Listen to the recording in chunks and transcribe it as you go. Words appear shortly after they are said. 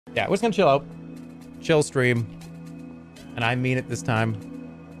Yeah, we're just gonna chill out. Chill stream. And I mean it this time.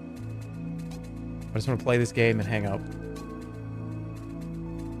 I just want to play this game and hang out.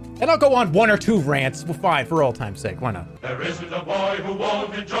 And I'll go on 1 or 2 rants. Well, fine, for all time's sake. Why not? There isn't a boy who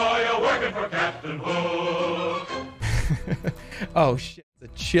won't enjoy a working for Captain Hook. Oh, shit.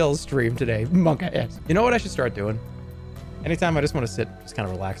 It's a chill stream today. Monk ass. You know what I should start doing? Anytime I just want to sit, just kind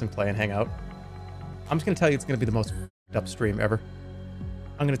of relax and play and hang out, I'm just going to tell you it's going to be the most f***ed up stream ever.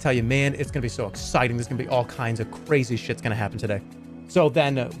 I'm going to tell you, man, it's going to be so exciting. There's going to be all kinds of crazy shit's going to happen today. So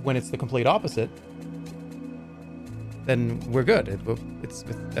then when it's the complete opposite, then we're good.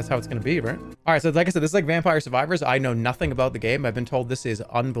 That's how it's going to be, right? All right, so like I said, this is like Vampire Survivors. I know nothing about the game. I've been told this is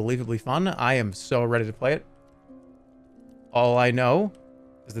unbelievably fun. I am so ready to play it. All I know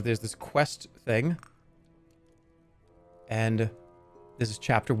is that there's this quest thing. And this is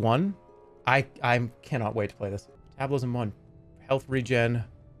chapter 1. I cannot wait to play this. Metabolism 1. Health regen,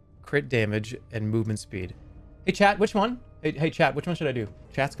 crit damage, and movement speed. Hey, chat, which one? Hey, chat, which one should I do?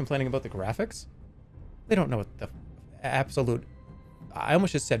 Chat's complaining about the graphics? They don't know what the absolute... I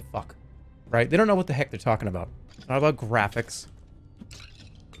almost just said fuck, right? They don't know what the heck they're talking about. It's not about graphics.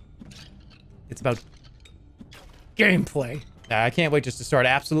 It's about gameplay. I can't wait just to start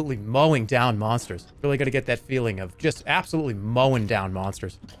absolutely mowing down monsters. Really gotta get that feeling of just absolutely mowing down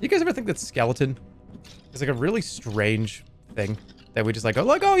monsters. You guys ever think that skeleton is like a really strange thing that we just like,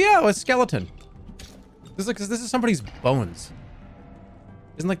 oh yeah, a skeleton. This is somebody's bones.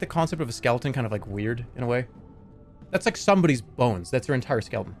 Isn't like the concept of a skeleton kind of like weird in a way? That's like somebody's bones. That's their entire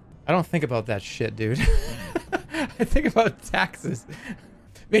skeleton. I don't think about that shit, dude. I think about taxes.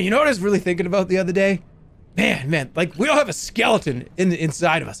 Man, you know what I was really thinking about the other day? Man, like we all have a skeleton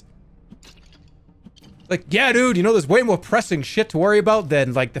inside of us. Like, yeah, dude, you know there's way more pressing shit to worry about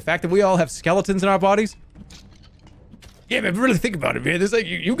than like the fact that we all have skeletons in our bodies. Yeah, man, really think about it, man. There's like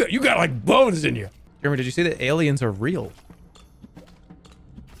you got like bones in you. Jeremy, did you see that aliens are real?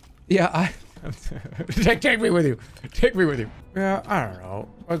 Yeah, take me with you. Take me with you. Yeah, I don't know.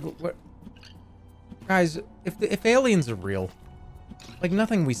 What? Guys, if aliens are real, like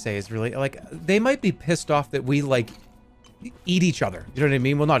nothing we say is really like they might be pissed off that we like eat each other. You know what I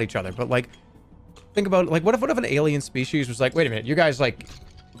mean? Well, not each other, but like think about like what if an alien species was like, wait a minute, you guys like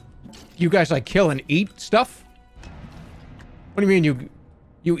kill and eat stuff? What do you mean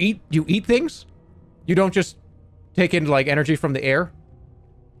you eat things? You don't just take in like energy from the air?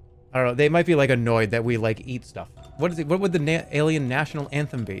 I don't know. They might be like annoyed that we like eat stuff. What is it? What would the alien national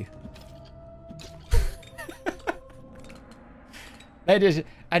anthem be? Ladies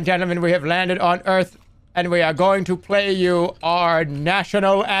and gentlemen, we have landed on Earth and we are going to play you our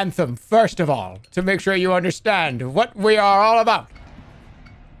national anthem, first of all, to make sure you understand what we are all about.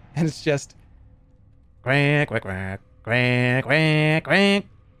 And it's just... quack, quack, quack, quack, quack, quack.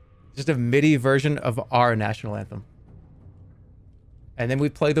 Just a MIDI version of our national anthem. And then we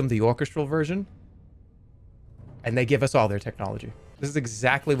play them the orchestral version. And they give us all their technology. This is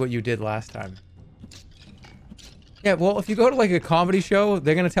exactly what you did last time. Yeah, well, if you go to like a comedy show,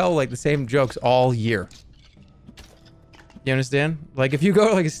 they're gonna tell like the same jokes all year. You understand? Like if you go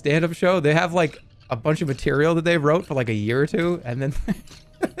to like a stand-up show, they have like a bunch of material that they wrote for like a year or two, and then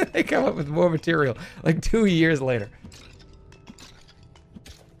they come up with more material like 2 years later.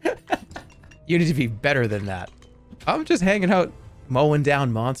 You need to be better than that. I'm just hanging out, mowing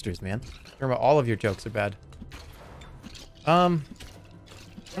down monsters, man. Remember, all of your jokes are bad.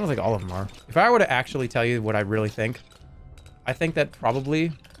 I don't think all of them are. If I were to actually tell you what I really think, I think that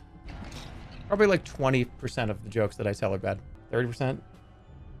probably like 20% of the jokes that I tell are bad. 30%.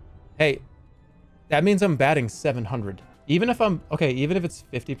 Hey, that means I'm batting 700. Even if it's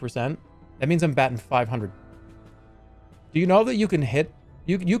 50%, that means I'm batting 500. Do you know that you can hit,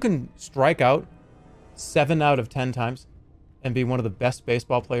 you can strike out 7 out of 10 times and be one of the best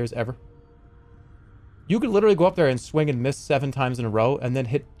baseball players ever? You could literally go up there and swing and miss 7 times in a row and then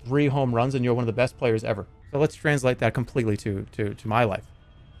hit 3 home runs and you're one of the best players ever. So let's translate that completely to my life.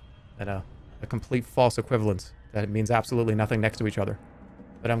 And a complete false equivalence that it means absolutely nothing next to each other.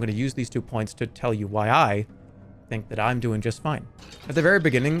 But I'm going to use these 2 points to tell you why I think that I'm doing just fine. At the very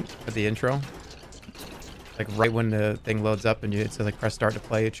beginning of the intro, like right when the thing loads up and it says like press start to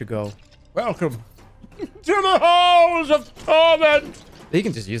play, it should go, welcome to the Halls of Torment. You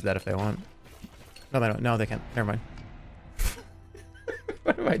can just use that if they want. No, they don't. No, they can't. Never mind.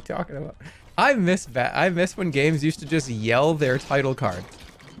 What am I talking about? I miss when games used to just yell their title card.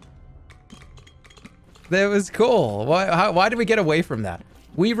 That was cool. Why did we get away from that?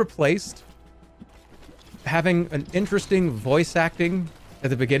 We replaced having an interesting voice acting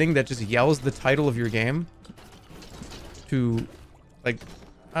at the beginning that just yells the title of your game to like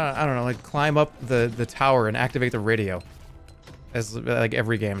I don't know, like climb up the tower and activate the radio. As like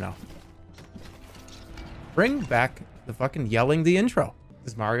every game now. Bring back the fucking yelling the intro.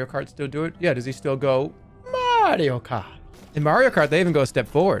 Does Mario Kart still do it? Yeah, does he still go Mario Kart? In Mario Kart, they even go a step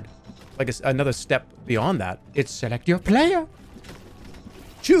forward. Like another step beyond that. It's select your player.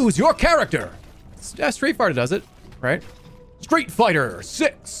 Choose your character. Street Fighter does it, right? Street Fighter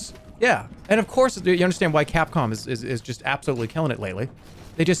 6. Yeah, and of course, you understand why Capcom is just absolutely killing it lately.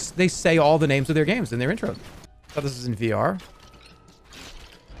 They say all the names of their games in their intros. Oh, this is in VR.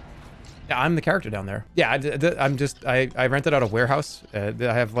 Yeah, I'm the character down there. Yeah, I rented out a warehouse. I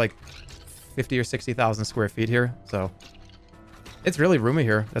have like 50 or 60,000 square feet here, so it's really roomy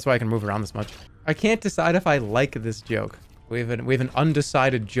here. That's why I can move around this much. I can't decide if I like this joke. We have an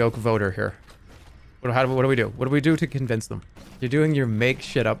undecided joke voter here. What do we do? What do we do to convince them? You're doing your make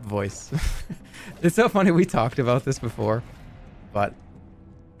shit up voice. It's so funny. We talked about this before, but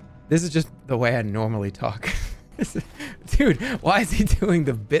this is just the way I normally talk. Dude, why is he doing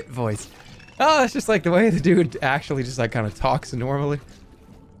the bit voice? Oh, it's just like the way the dude actually just like kind of talks normally.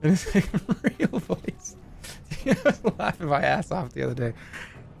 And it's like real voice. I was laughing my ass off the other day.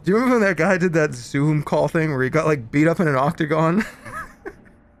 Do you remember when that guy did that Zoom call thing where he got like beat up in an octagon?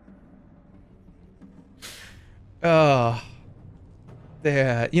 Oh.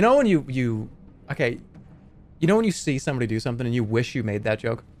 Yeah. You know when you know when you see somebody do something and you wish you made that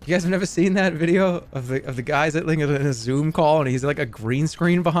joke? You guys have never seen that video of the guys at like in a Zoom call and he's like a green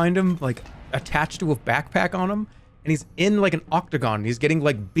screen behind him, like attached to a backpack on him, and he's in like an octagon and he's getting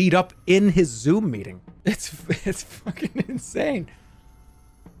like beat up in his Zoom meeting. It's fucking insane.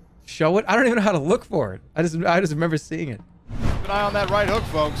 Show it? I don't even know how to look for it. I just remember seeing it. Keep an eye on that right hook,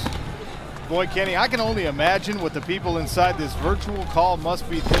 folks. Boy, Kenny, I can only imagine what the people inside this virtual call must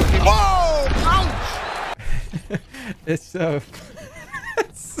be thinking. Whoa! Ouch! It's so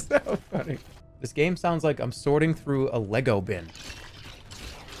funny. This game sounds like I'm sorting through a Lego bin.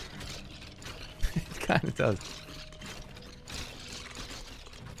 It kind of does.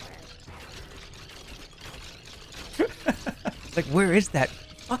 Like, where is that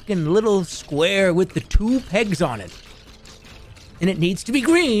fucking little square with the 2 pegs on it? And it needs to be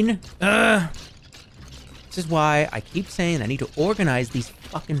green. This is why I keep saying I need to organize these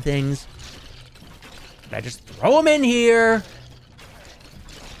fucking things. But I just throw them in here.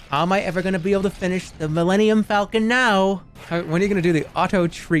 How am I ever going to be able to finish the Millennium Falcon now? When are you going to do the Otto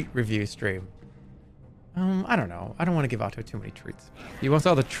treat review stream? I don't know. I don't want to give Otto too many treats. He wants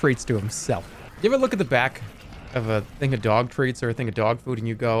all the treats to himself. You ever look at the back of a thing of dog treats or a thing of dog food and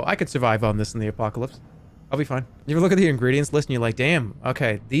you go, I could survive on this in the apocalypse. I'll be fine. You ever look at the ingredients list and you're like, damn,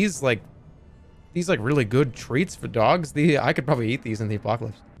 okay, these like really good treats for dogs. I could probably eat these in the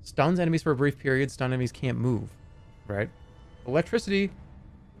apocalypse. Stuns enemies for a brief period. Stun enemies can't move, right? Electricity.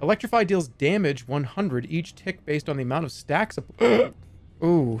 Electrify deals damage 100 each tick based on the amount of stacks.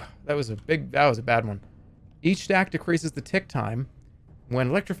 Ooh, that was a bad one. Each stack decreases the tick time. When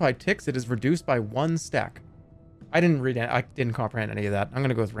electrified ticks, it is reduced by 1 stack. I didn't comprehend any of that. I'm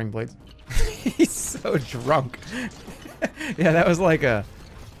gonna go with ring blades. He's so drunk. Yeah, that was like a,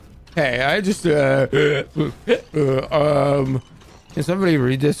 hey, I just can somebody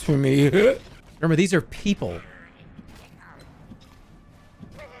read this for me? Remember, these are people.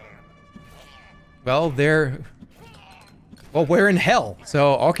 Well, we're in hell.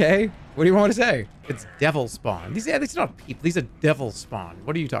 So, okay. What do you want to say? It's devil spawn. These are not people. These are devil spawn.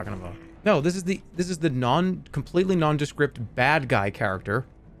 What are you talking about? No, this is the completely nondescript bad guy character.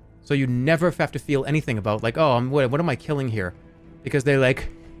 So you never have to feel anything about like, oh, what am I killing here? Because they're like,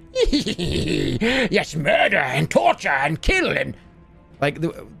 yes, murder and torture and killing. Like,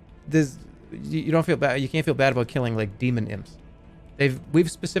 you don't feel bad. You can't feel bad about killing like demon imps. We've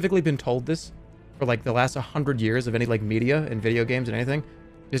specifically been told this for like the last 100 years of any like media and video games and anything.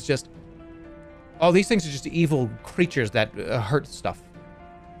 It's just, oh, these things are just evil creatures that hurt stuff.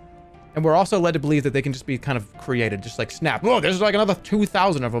 And we're also led to believe that they can just be kind of created, just like snap. Oh, there's like another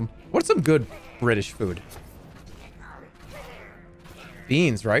 2,000 of them. What's some good British food?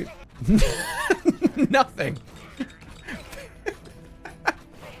 Beans, right? Nothing.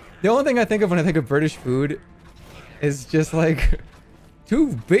 The only thing I think of when I think of British food is just like 2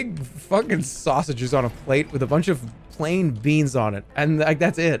 big fucking sausages on a plate with a bunch of plain beans on it. And like,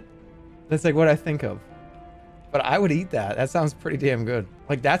 that's it. That's like what I think of. But I would eat that. That sounds pretty damn good.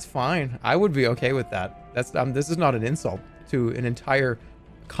 Like, that's fine. I would be okay with that. That's this is not an insult to an entire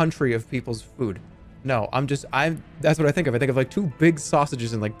country of people's food. No, that's what I think of. I think of like 2 big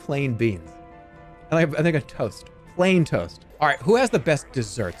sausages and like plain beans. And I think of toast. Plain toast. All right, who has the best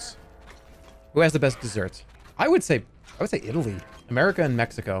desserts? Who has the best desserts? I would say I would say Italy. America and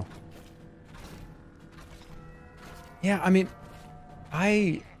Mexico. Yeah, I mean,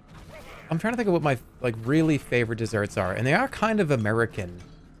 I'm trying to think of what my, like, really favorite desserts are. And they are kind of American.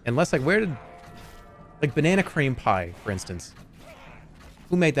 Unless, like, where did... Like, banana cream pie, for instance.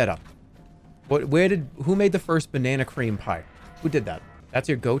 Who made that up? Who made the first banana cream pie? Who did that? That's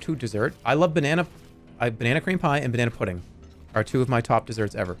your go-to dessert? I love banana cream pie and banana pudding are two of my top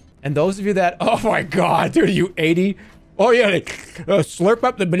desserts ever. And those of you that, oh my God, dude, are you 80? Oh yeah, slurp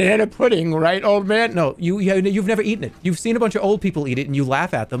up the banana pudding, right, old man? No, you've never eaten it. You've seen a bunch of old people eat it and you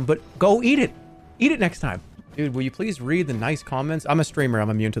laugh at them, but go eat it. Eat it next time. Dude, will you please read the nice comments? I'm a streamer, I'm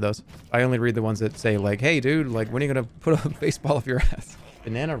immune to those. I only read the ones that say like, hey dude, like when are you gonna put a baseball up your ass?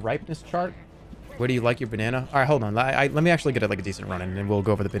 Banana ripeness chart? Where do you like your banana? All right, hold on. Let me actually get like a decent run in and we'll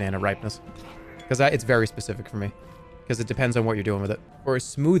go over the banana ripeness. Because it's very specific for me. Because it depends on what you're doing with it. For a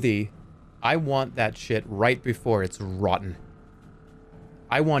smoothie, I want that shit right before it's rotten.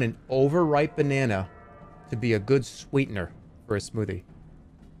 I want an overripe banana to be a good sweetener for a smoothie.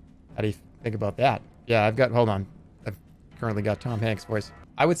 How do you think about that? Yeah, hold on. I've currently got Tom Hanks' voice.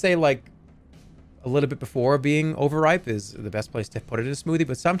 I would say like a little bit before being overripe is the best place to put it in a smoothie,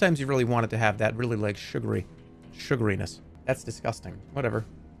 but sometimes you really want it to have that really like sugariness. That's disgusting. Whatever.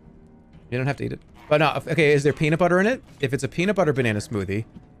 You don't have to eat it. But no, okay, is there peanut butter in it? If it's a peanut butter banana smoothie,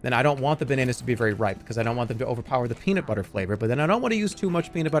 then I don't want the bananas to be very ripe because I don't want them to overpower the peanut butter flavor, but then I don't want to use too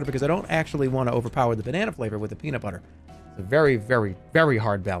much peanut butter because I don't actually want to overpower the banana flavor with the peanut butter. It's a very, very, very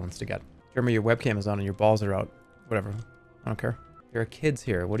hard balance to get. Jeremy, your webcam is on and your balls are out. Whatever. I don't care. There are kids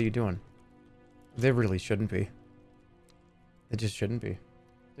here. What are you doing? They really shouldn't be. They just shouldn't be.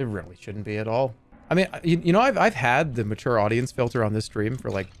 They really shouldn't be at all. I mean, you know, I've had the mature audience filter on this stream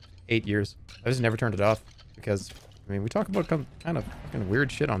for like 8 years. I just never turned it off because, I mean, we talk about kind of weird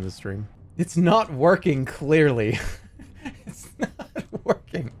shit on this stream. It's not working, clearly. It's not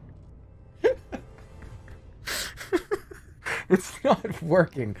working. It's not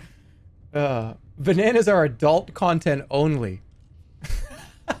working. Bananas are adult content only.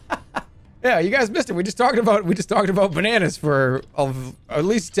 Yeah, you guys missed it. We just talked about bananas for at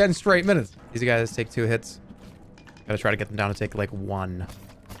least 10 straight minutes. These guys take 2 hits. Gotta try to get them down to take like 1.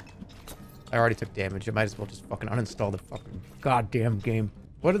 I already took damage. I might as well just fucking uninstall the fucking goddamn game.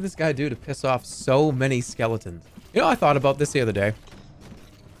 What did this guy do to piss off so many skeletons? You know, I thought about this the other day.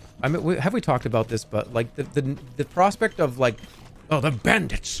 I mean, have we talked about this? But like the prospect of like, oh, the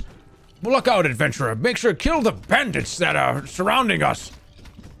bandits. Look out, adventurer. Make sure to kill the bandits that are surrounding us.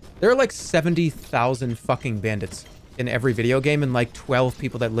 There are like 70,000 fucking bandits in every video game and like 12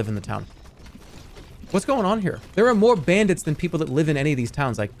 people that live in the town. What's going on here? There are more bandits than people that live in any of these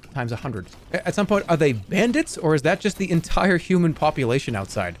towns, like times 100. At some point, are they bandits or is that just the entire human population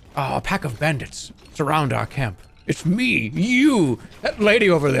outside? Oh, a pack of bandits surround our camp. It's me, you, that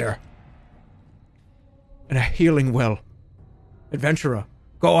lady over there. And a healing well. Adventurer,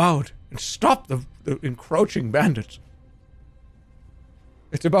 go out and stop the encroaching bandits.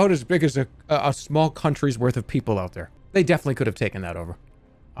 It's about as big as a small country's worth of people out there. They definitely could have taken that over.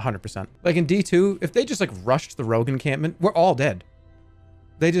 100%. Like in D2, if they just like rushed the rogue encampment, we're all dead.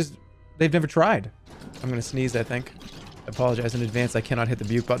 They've never tried. I'm gonna sneeze, I think. I apologize in advance. I cannot hit the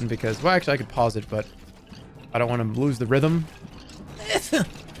mute button because, well, actually I could pause it, but I don't want to lose the rhythm.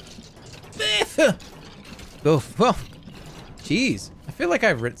 Oh, well, jeez. I feel like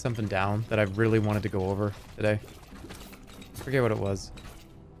I've written something down that I really wanted to go over today. I forget what it was.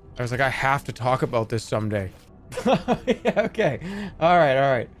 I was like, I have to talk about this someday. Yeah, okay. All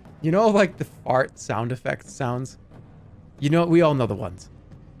right. You know, like the fart sound effect sounds? You know, we all know the ones.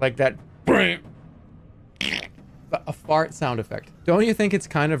 Like that. A fart sound effect. Don't you think it's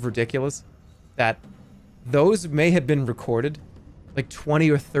kind of ridiculous that those may have been recorded like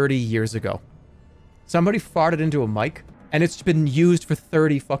 20 or 30 years ago? Somebody farted into a mic and it's been used for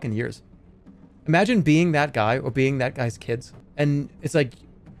 30 fucking years. Imagine being that guy or being that guy's kids. And it's like,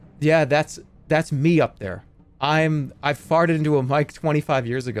 yeah, that's me up there. I farted into a mic 25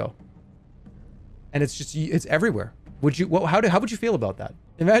 years ago. And it's everywhere. How would you feel about that?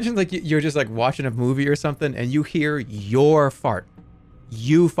 Imagine like you're just like watching a movie or something and you hear your fart.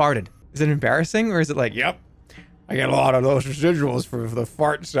 You farted. Is it embarrassing or is it like, yep, I get a lot of those residuals for the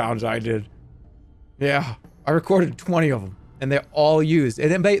fart sounds I did. Yeah, I recorded 20 of them and they're all used.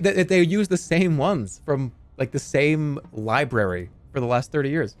 And then they use the same ones from like the same library for the last 30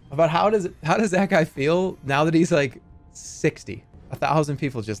 years. About how does that guy feel now that he's like 60? 1,000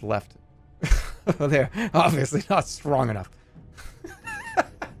 people just left. They're obviously not strong enough.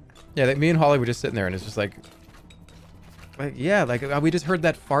 Yeah, me and Holly were just sitting there and it's just like yeah, like we just heard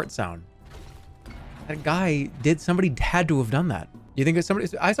that fart sound. That guy somebody had to have done that. You think it's somebody?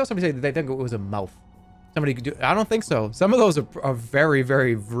 I saw somebody say that they think it was a mouth. Somebody could do. I don't think so. Some of those are very,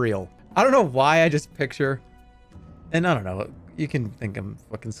 very real. I don't know why I just picture, and I don't know. You can think I'm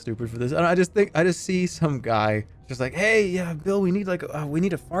fucking stupid for this. I just see some guy just like, hey, yeah, Bill, we need like we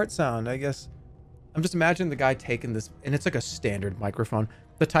need a fart sound, I guess. I'm just imagining the guy taking this, and it's like a standard microphone,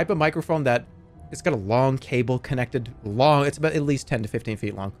 the type of microphone that it's got a long cable connected, it's about at least 10 to 15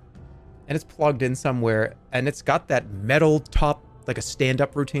 feet long, and it's plugged in somewhere, and it's got that metal top, like a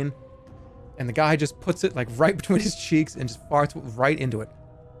stand-up routine, and the guy just puts it like right between his cheeks and just farts right into it.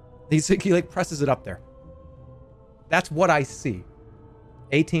 He like presses it up there. That's what I see.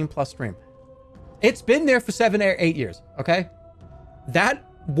 18 plus stream. It's been there for 7 or 8 years, okay? That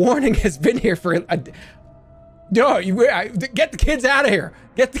warning has been here for no, get the kids out of here.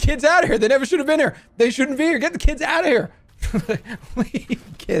 Get the kids out of here. They never should have been here. They shouldn't be here. Get the kids out of here. Leave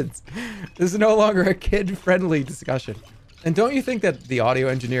kids. This is no longer a kid-friendly discussion. And don't you think that the audio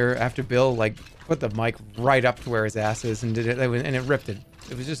engineer after Bill like put the mic right up to where his ass is and did it, and it ripped it?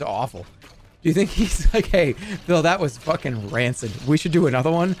 It was just awful. Do you think he's like, hey, Bill, that was fucking rancid. We should do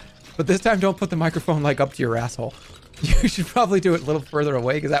another one, but this time don't put the microphone like up to your asshole. You should probably do it a little further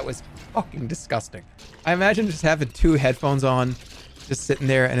away because that was fucking disgusting. I imagine just having 2 headphones on, just sitting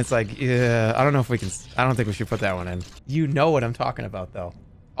there, and it's like, yeah, I don't know if we can, I don't think we should put that one in. You know what I'm talking about, though.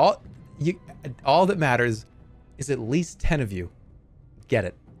 All that matters is at least 10 of you get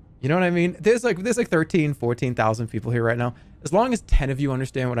it. You know what I mean? There's like 13, 14,000 people here right now. As long as 10 of you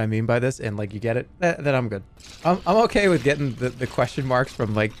understand what I mean by this and like you get it, then I'm good. I'm okay with getting the question marks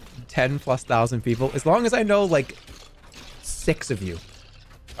from like 10 plus thousand people. As long as I know like 6 of you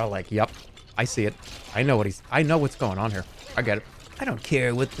are like, yep, I see it. I know what's going on here. I get it. I don't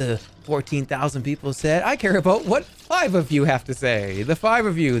care what the 14,000 people said. I care about what 5 of you have to say. The 5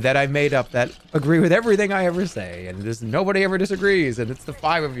 of you that I made up that agree with everything I ever say. And there's nobody ever disagrees. And it's the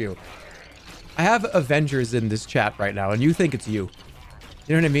 5 of you. I have Avengers in this chat right now. And you think it's you.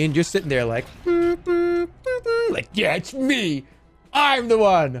 You know what I mean? You're sitting there like, like, yeah, it's me. I'm the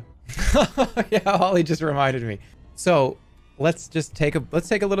one. Yeah, Holly just reminded me. So let's take a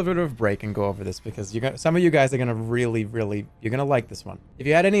little bit of a break and go over this because some of you guys are gonna really, you're gonna like this one. If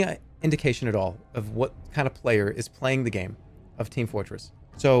you had any indication at all of what kind of player is playing the game of Team Fortress.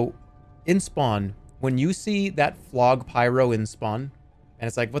 So in spawn, when you see that flog pyro in spawn, and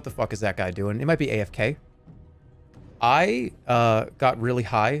it's like, what the fuck is that guy doing? It might be AFK. I got really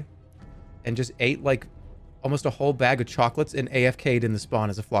high and just ate like almost a whole bag of chocolates and AFK'd in the spawn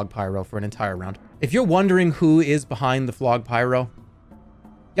as a flog pyro for an entire round. If you're wondering who is behind the flog pyro,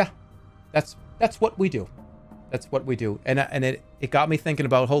 yeah, that's what we do. That's what we do. And it got me thinking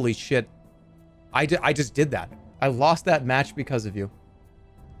about, holy shit, I just did that. I lost that match because of you.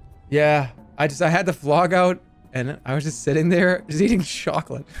 Yeah, I had the flog out and I was just sitting there just eating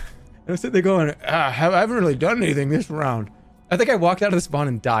chocolate. I was sitting there going, I haven't really done anything this round. I think I walked out of the spawn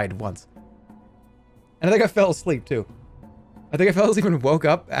and died once. And I think I fell asleep too. I think I fell asleep and woke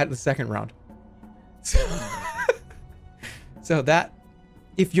up at the 2nd round. So that,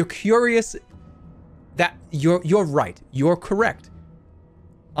 if you're curious, that you're right. You're correct.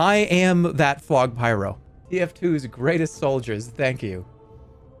 I am that flog pyro. TF2's greatest soldiers. Thank you.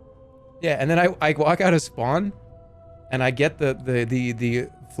 Yeah, and then I walk out of spawn, and I get the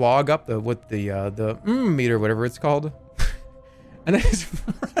flog up with the meter, whatever it's called. And then it's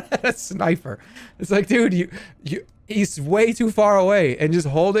a sniper. It's like, dude, he's way too far away, and just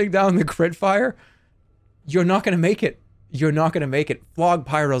holding down the crit fire, you're not gonna make it. You're not gonna make it. Flog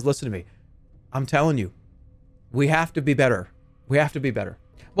pyros, listen to me. I'm telling you, we have to be better. We have to be better.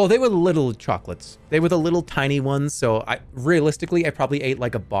 Well, they were little chocolates. They were the little tiny ones. So realistically, I probably ate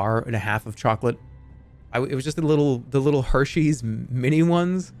like a bar and a half of chocolate. It was just the little Hershey's mini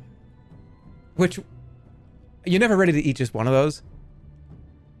ones, which you're never ready to eat just one of those.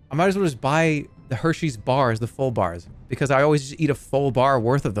 I might as well just buy the Hershey's bars, the full bars, because I always just eat a full bar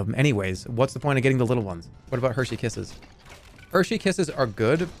worth of them anyways. What's the point of getting the little ones? What about Hershey Kisses? Hershey Kisses are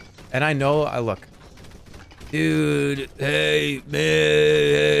good, and I know, look. Dude, hey,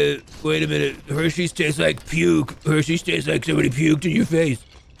 man, wait a minute. Hershey's tastes like puke. Hershey's tastes like somebody puked in your face.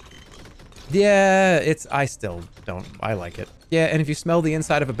 Yeah, I still don't, I like it. Yeah, and if you smell the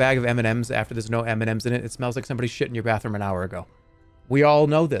inside of a bag of M&Ms after there's no M&Ms in it, it smells like somebody shit in your bathroom an hour ago. We all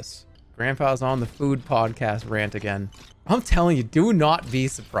know this. Grandpa's on the food podcast rant again. I'm telling you, do not be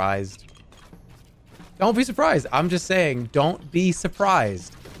surprised. Don't be surprised. I'm just saying, don't be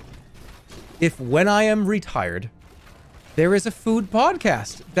surprised if when I am retired, there is a food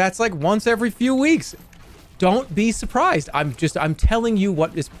podcast that's like once every few weeks. Don't be surprised. I'm telling you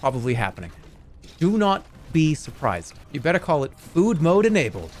what is probably happening. Do not be surprised. You better call it food mode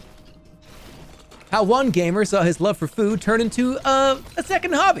enabled. How one gamer saw his love for food turn into a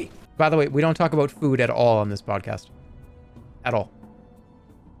second hobby. By the way, we don't talk about food at all on this podcast. At all.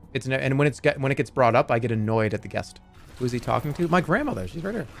 And when it gets brought up, I get annoyed at the guest. Who's he talking to? My grandmother. She's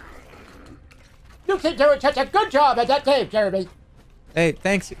right here. You keep doing such a good job at that game, Jeremy. Hey,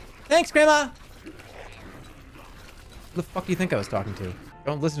 thanks. Thanks, Grandma. Who the fuck do you think I was talking to?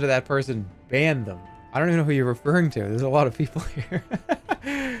 Don't listen to that person. Ban them. I don't even know who you're referring to. There's a lot of people here.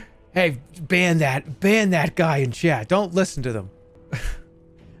 Hey, ban that guy in chat. Don't listen to them.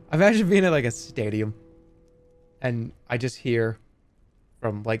 Imagine being at like a stadium and I just hear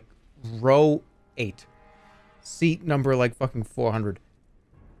from like row 8, seat number like fucking 400.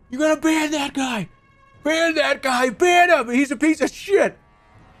 You're gonna ban that guy! Ban that guy! Ban him! He's a piece of shit!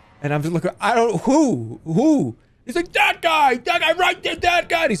 And I'm just looking, I don't, who? He's like, that guy right there, that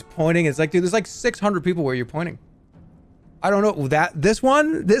guy! And he's pointing, it's like, dude, there's like 600 people where you're pointing. I don't know, this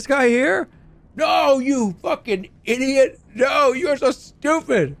guy here? No, you fucking idiot! No, you're so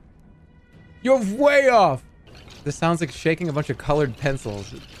stupid! You're way off! This sounds like shaking a bunch of colored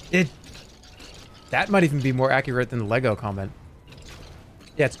pencils. That might even be more accurate than the Lego comment.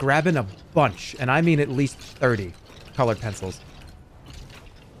 Yeah, it's grabbing a bunch, and I mean at least 30 colored pencils.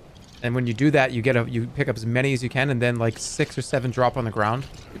 And when you do that, you pick up as many as you can, and then like 6 or 7 drop on the ground.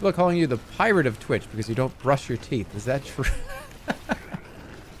 People are calling you the pirate of Twitch because you don't brush your teeth. Is that true?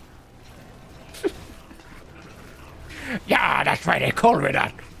 Yeah, that's right, they called me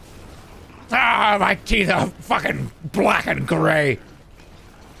that. Ah, my teeth are fucking black and gray.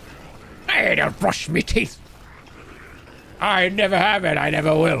 I don't brush me teeth. I never have it, I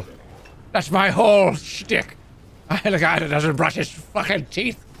never will. That's my whole shtick. I'm the guy that doesn't brush his fucking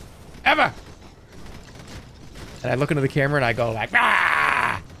teeth. Ever. And I look into the camera and I go like,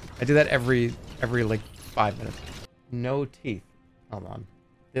 ah! I do that every like 5 minutes. No teeth. Hold on.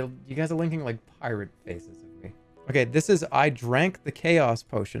 You guys are linking like pirate faces of me. Okay, this is I drank the chaos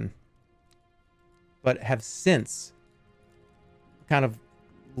potion, but have since kind of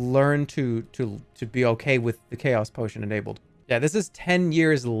learned to be okay with the chaos potion enabled. Yeah, this is 10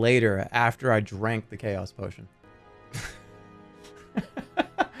 years later after I drank the chaos potion.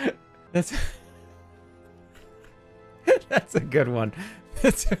 That's a good one.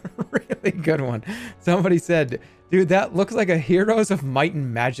 That's a really good one. Somebody said, dude, that looks like a Heroes of Might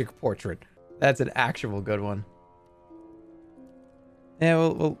and Magic portrait. That's an actual good one. Yeah,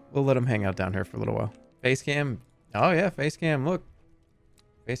 we'll let him hang out down here for a little while. Face cam. Oh yeah, face cam. Look.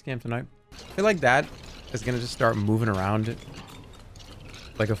 Face cam tonight. I feel like that is gonna just start moving around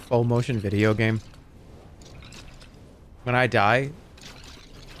like a full motion video game. When I die,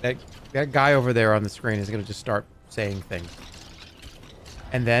 that guy over there on the screen is gonna just start saying things.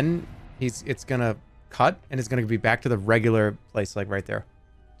 And then it's gonna cut and it's gonna be back to the regular place, like right there.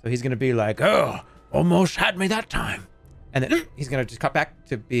 So he's gonna be like, oh, almost had me that time. And then he's gonna just cut back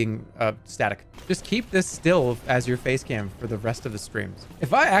to being static. Just keep this still as your face cam for the rest of the streams.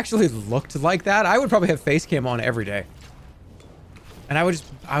 If I actually looked like that, I would probably have face cam on every day. And I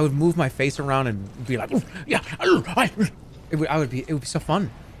would move my face around and be like, yeah, it would be so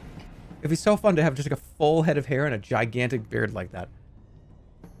fun. It'd be so fun to have just like a full head of hair and a gigantic beard like that.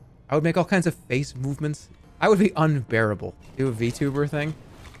 I would make all kinds of face movements. I would be unbearable. Do a VTuber thing.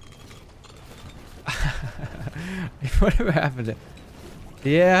 Whatever happened to...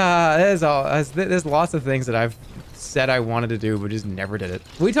 Yeah, there's lots of things that I've said I wanted to do, but just never did it.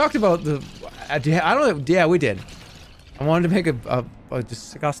 We talked about the... I don't know. Yeah, we did. I wanted to make a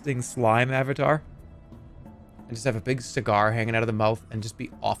disgusting slime avatar. And just have a big cigar hanging out of the mouth and just be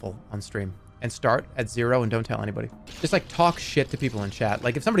awful on stream. And start at 0 and don't tell anybody. Just like talk shit to people in chat.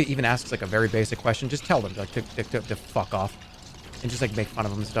 Like if somebody even asks like a very basic question, just tell them like to fuck off. And just like make fun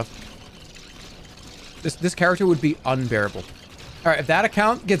of them and stuff. This character would be unbearable. All right, if that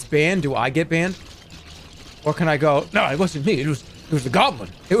account gets banned, do I get banned? Or can I go, no, it wasn't me. It was the goblin.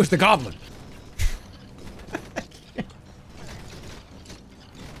 It was the goblin.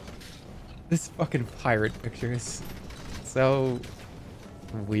 This fucking pirate picture is so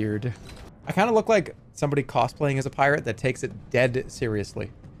weird. I kind of look like somebody cosplaying as a pirate that takes it dead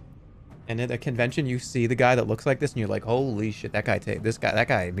seriously. And at a convention, you see the guy that looks like this, and you're like, holy shit, that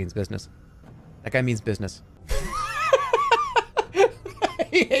guy means business. That guy means business. I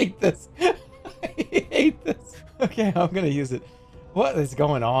hate this. I hate this. Okay, I'm gonna use it. What is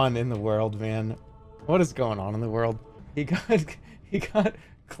going on in the world, man? What is going on in the world? He got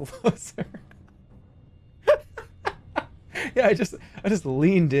closer. Yeah, I just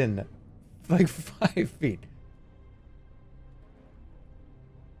leaned in like 5 feet.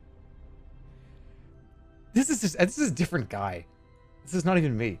 This is a different guy. This is not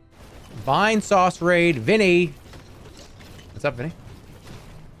even me. Vine sauce raid, Vinny. What's up, Vinny?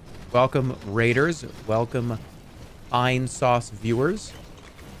 Welcome, raiders. Welcome, Vine sauce viewers.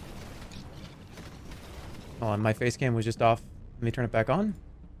 Oh, and my face cam was just off. Let me turn it back on.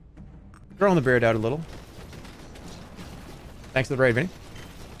 Throwing the beard out a little. Thanks for the raid, Vinny.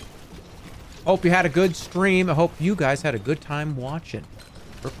 Hope you had a good stream. I hope you guys had a good time watching.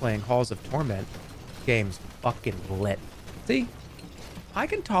 We're playing Halls of Torment. Game's fucking lit. See? I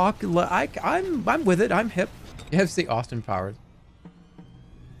can talk. I'm with it. I'm hip. You have to see Austin Powers.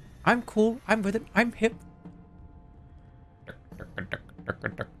 I'm cool. I'm with it. I'm hip.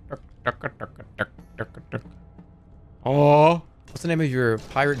 Oh. What's the name of your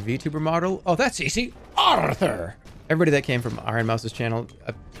pirate VTuber model? Oh, that's easy. Arrrrthur. Everybody that came from Iron Mouse's channel,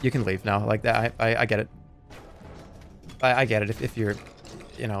 you can leave now. Like that, I get it. I get it. If you're,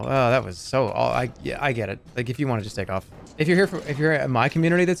 you know, oh, that was so. Yeah, I get it. Like if you want to just take off. If you're here if you're in my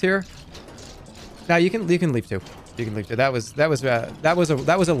community that's here, now you can leave too. You can leave too. That was a lever. That was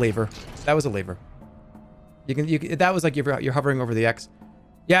a lever. That was like you're hovering over the X.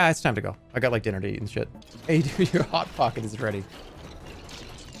 Yeah, it's time to go. I got like dinner to eat and shit. Hey, dude, your hot pocket is ready.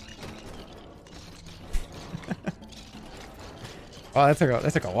 Oh, that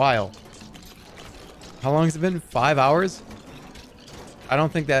took a while. How long has it been? 5 hours? I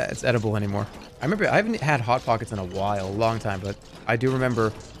don't think that it's edible anymore. I remember I haven't had hot pockets in a while, a long time, but I do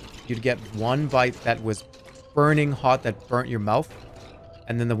remember you'd get one bite that was burning hot that burnt your mouth,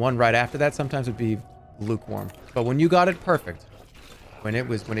 and then the one right after that sometimes would be lukewarm. But when you got it perfect, when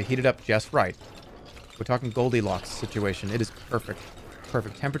it heated up just right, we're talking Goldilocks situation. It is perfect.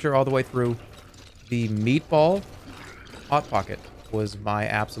 Perfect temperature all the way through. The meatball hot pocket was my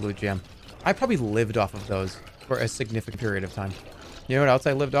absolute jam. I probably lived off of those for a significant period of time. You know what else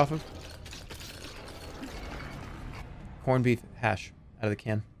I lived off of? Corned beef hash out of the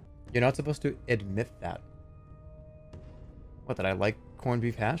can. You're not supposed to admit that. What, that I like corned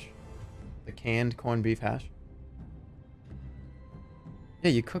beef hash? The canned corned beef hash?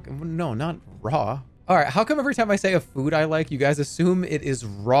 Yeah, you cook. No, not raw. All right, how come every time I say a food I like, you guys assume it is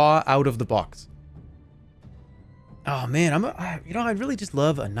raw out of the box? Oh man, you know, I really just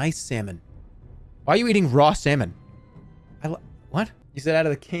love a nice salmon. Why are you eating raw salmon? What? You said out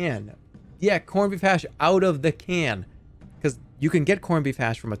of the can. Yeah, corned beef hash out of the can. Because you can get corned beef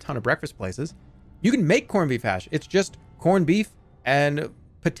hash from a ton of breakfast places. You can make corned beef hash. It's just corned beef and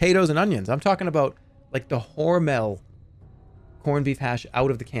potatoes and onions. I'm talking about like the Hormel corned beef hash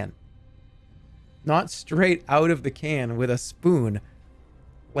out of the can. Not straight out of the can with a spoon.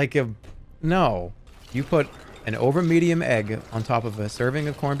 Like no. You put an over medium egg on top of a serving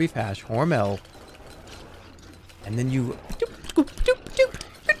of corned beef hash, Hormel, and then you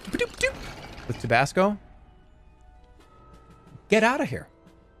with Tabasco. Get out of here.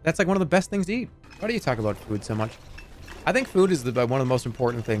 That's like one of the best things to eat. Why do you talk about food so much? I think food is one of the most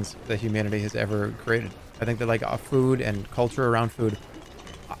important things that humanity has ever created. I think that like food and culture around food,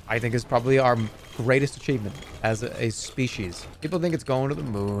 I think is probably our greatest achievement as a species. People think it's going to the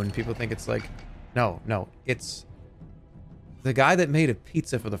moon. People think it's like, no, it's the guy that made a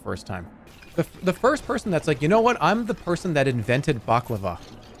pizza for the first time. The first person that's like, you know what? I'm the person that invented baklava.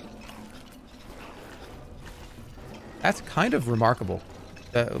 That's kind of remarkable.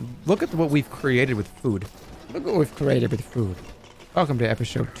 Look at what we've created with food. Look what we've created with food. Welcome to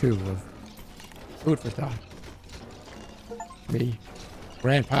episode 2 of Food for Thought. Me,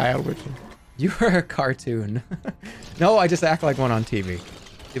 Grandpa Elberton. You are a cartoon. No, I just act like one on TV.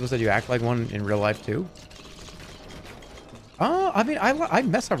 People said you act like one in real life too. I mean, I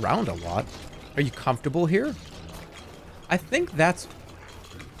mess around a lot. Are you comfortable here? I think that's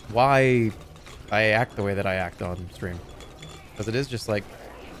why I act the way that I act on stream. Because it is just like,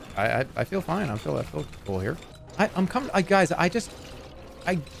 I feel fine. I feel cool here. I'm comfortable. Guys,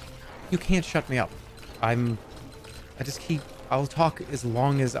 you can't shut me up. I'll talk as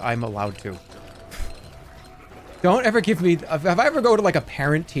long as I'm allowed to. Don't ever give me, if I ever go to like a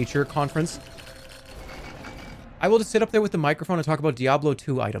parent-teacher conference, I will just sit up there with the microphone and talk about Diablo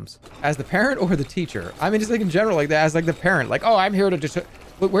 2 items. As the parent or the teacher. I mean, just like in general, like that, as like the parent. Like, oh, I'm here to just,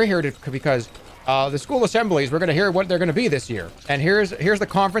 we're here to, because the school assemblies, we're going to hear what they're going to be this year. And here's the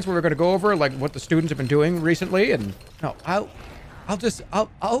conference where we're going to go over like what the students have been doing recently. And no, I'll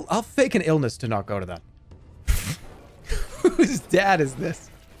fake an illness to not go to that. Whose dad is this?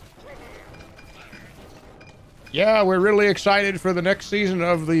 Yeah, we're really excited for the next season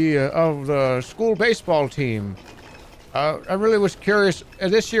of the school baseball team. I really was curious.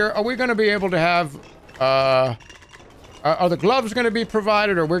 This year, are we going to be able to have? Are the gloves going to be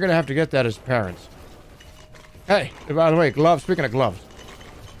provided, or we're going to have to get that as parents? Hey, by the way, gloves. Speaking of gloves,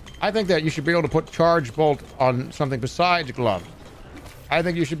 I think that you should be able to put charge bolt on something besides gloves. I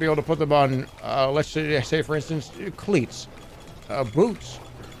think you should be able to put them on, let's say for instance, cleats, boots.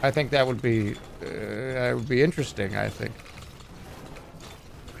 I think that would be interesting, I think.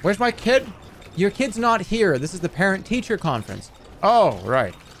 Where's my kid? Your kid's not here. This is the parent-teacher conference. Oh,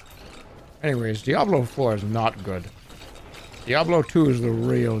 right. Anyways, Diablo 4 is not good. Diablo 2 is the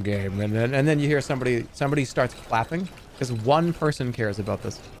real game. And then you hear somebody starts clapping because one person cares about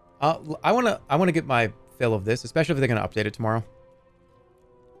this. I wanna get my fill of this, especially if they're gonna update it tomorrow.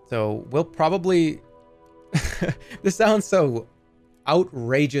 So we'll probably. This sounds so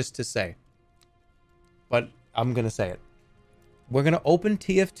outrageous to say, but I'm gonna say it. We're gonna open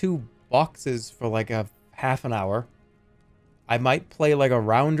TF2 boxes for like a half an hour. I might play like a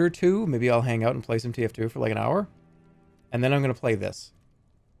round or two. Maybe I'll hang out and play some TF2 for like an hour. And then I'm gonna play this.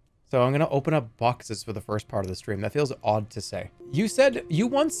 So I'm gonna open up boxes for the first part of the stream. That feels odd to say. You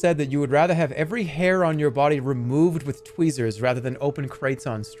once said that you would rather have every hair on your body removed with tweezers rather than open crates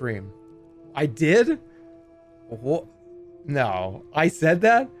on stream. I did? What? No, I said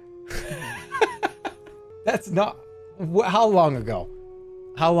that? That's not... How long ago?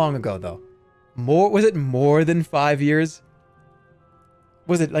 How long ago, though? Was it more than 5 years?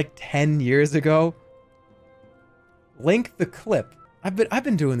 Was it like 10 years ago? Link the clip. I've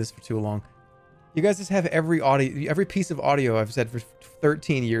been doing this for too long. You guys just have every piece of audio I've said for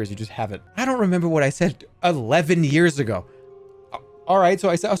 13 years. You just have it. I don't remember what I said 11 years ago. All right, so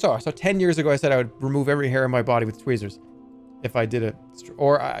I said, so 10 years ago I said I would remove every hair in my body with tweezers if I did it,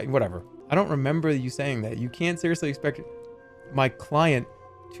 or whatever. I don't remember you saying that. You can't seriously expect my client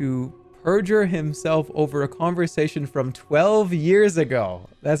to perjure himself over a conversation from 12 years ago.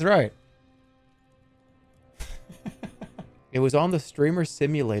 That's right. It was on the Streamer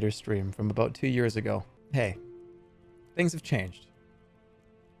Simulator stream from about 2 years ago. Hey, things have changed.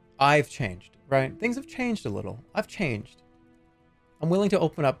 I've changed, right? Things have changed a little. I've changed. I'm willing to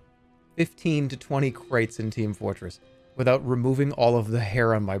open up 15 to 20 crates in Team Fortress without removing all of the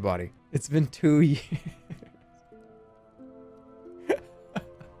hair on my body. It's been 2 years.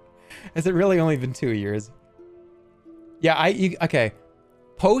 Has it really only been 2 years? Yeah, okay.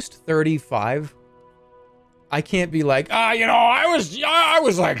 Post 35, I can't be like, you know, I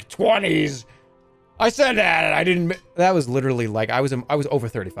was like 20s. I said that and I didn't. That was literally like, I was over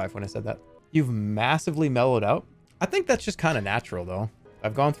 35 when I said that. You've massively mellowed out. I think that's just kind of natural though.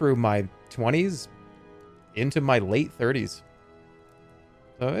 I've gone through my 20s into my late 30s.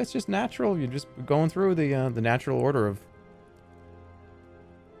 So it's just natural. You're just going through the natural order of,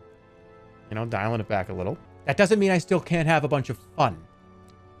 you know, dialing it back a little. That doesn't mean I still can't have a bunch of fun.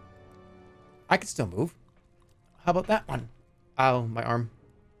 I can still move. How about that one? Ow, my arm.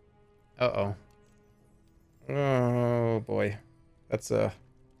 Uh-oh. Oh, boy. That's a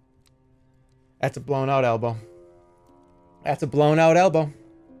blown out elbow. That's a blown out elbow.